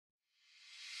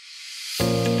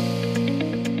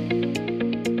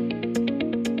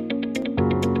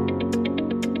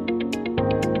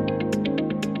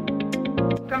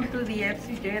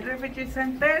FCJ Refugee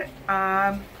Center.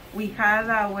 We had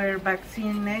our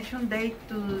vaccination day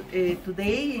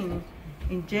today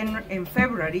in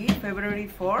February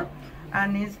 4,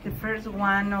 and it's the first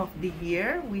one of the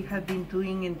year. We have been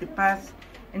doing in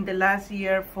the last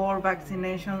year 4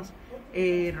 vaccinations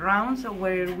rounds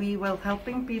where we were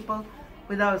helping people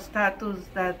without status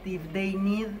that if they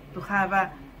need to have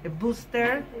a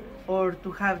booster or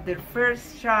to have their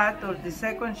first shot or the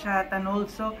second shot, and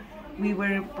also we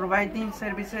were providing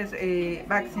services,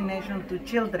 vaccination to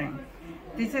children.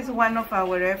 This is one of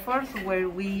our efforts where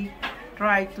we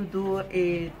try to do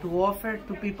to offer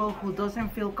to people who doesn't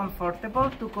feel comfortable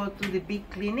to go to the big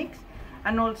clinics,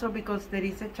 and also because there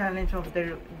is a challenge of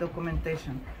their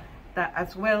documentation. That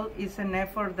as well is an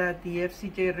effort that the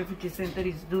FCJ Refugee Center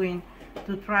is doing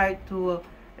to try to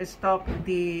stop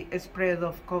the spread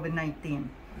of COVID-19.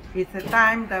 It's a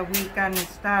time that we can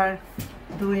start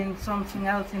doing something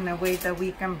else in a way that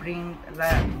we can bring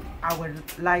our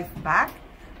life back,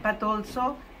 but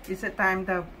also it's a time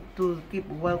to keep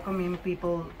welcoming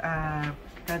people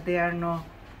that they are not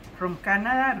from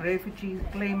Canada, refugee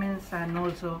claimants, and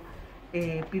also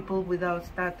people without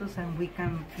status, and we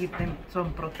can give them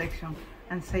some protection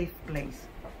and safe place.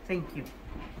 Thank you.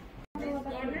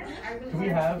 Do we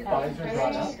have Pfizer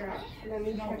brought up?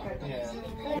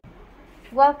 Yeah.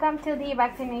 Welcome to the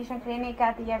vaccination clinic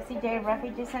at the FCJ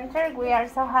Refugee Center. We are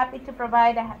so happy to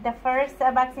provide the first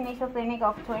vaccination clinic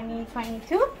of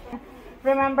 2022.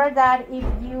 Remember that if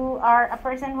you are a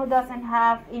person who doesn't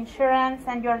have insurance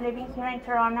and you're living here in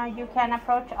Toronto, you can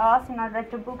approach us in order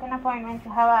to book an appointment to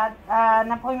have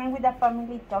an appointment with a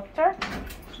family doctor.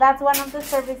 That's one of the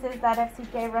services that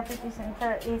FCJ Refugee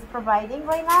Center is providing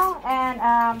right now,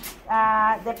 and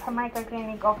the primary care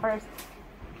clinic offers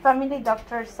family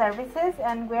doctor services,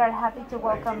 and we are happy to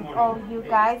welcome all you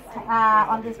guys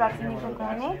on this vaccination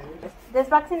clinic. This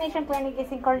vaccination clinic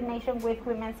is in coordination with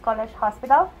Women's College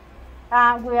Hospital.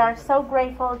 We are so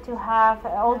grateful to have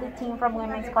all the team from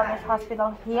Women's College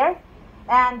Hospital here,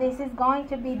 and this is going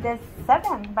to be the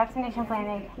 7th vaccination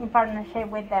clinic in partnership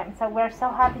with them. So we're so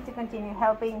happy to continue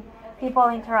helping people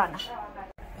in Toronto.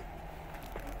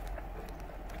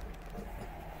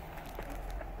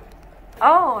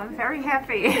 Oh, I'm very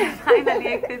happy.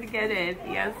 Finally I could get it.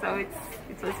 Yeah, so it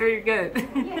was very good.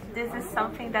 This is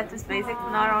something that is basic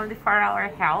not only for our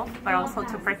health, but also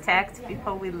to protect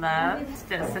people we love. It's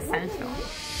just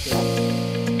essential.